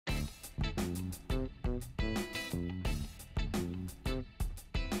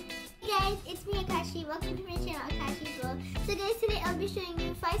guys, it's me Akashi. Welcome to my channel Akashi's World. So guys, today I'll be showing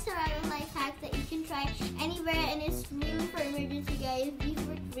you 5 survival life hacks that you can try anywhere, and it's really for emergency guys. These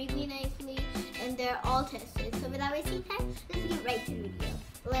work really nicely and they're all tested. So without wasting time, let's get right to the video.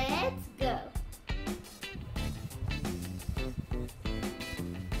 Let's go.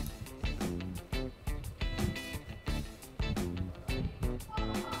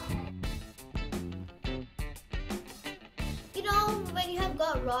 You know, when you have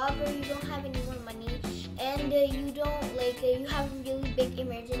got robbed or you don't have any more money and you don't you have a really big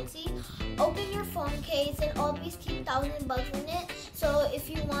emergency, open your phone case and always keep $1,000 in it. So if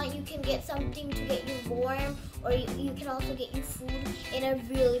you want, you can get something to get you warm, or you can also get you food in a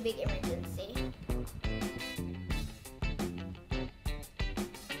really big emergency.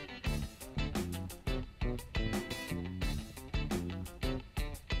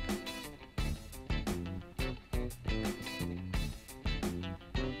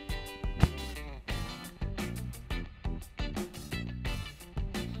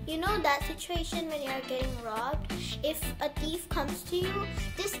 You know that situation when you're getting robbed? If a thief comes to you,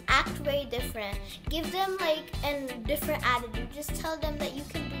 just act very different. Give them a different attitude. Just tell them that you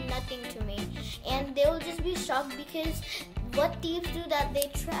can do nothing to me. And they'll just be shocked, because what thieves do, that they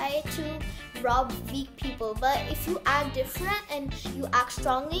try to rob weak people. But if you act different and you act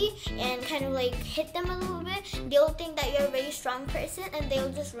strongly and kind of hit them a little bit, they'll think that you're a very strong person and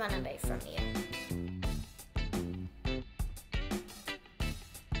they'll just run away from you.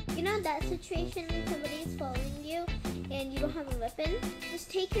 You know that situation when somebody is following you and you don't have a weapon? Just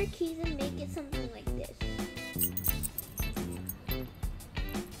take your keys and make it something like this.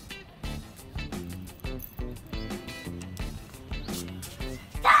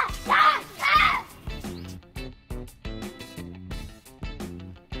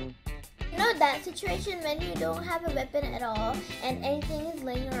 You know that situation when you don't have a weapon at all and anything is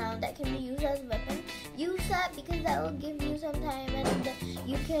laying around that can be used as a weapon? Use that, because that will give you some time and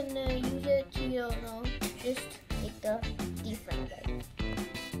you can use it to, just make the thief run away.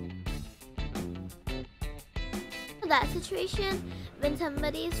 That situation when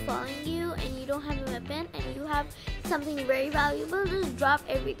somebody is following you and you don't have a weapon and you have something very valuable, just drop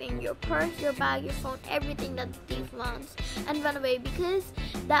everything, your purse, your bag, your phone, everything that the thief wants, and run away, because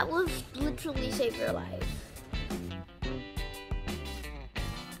that will literally save your life.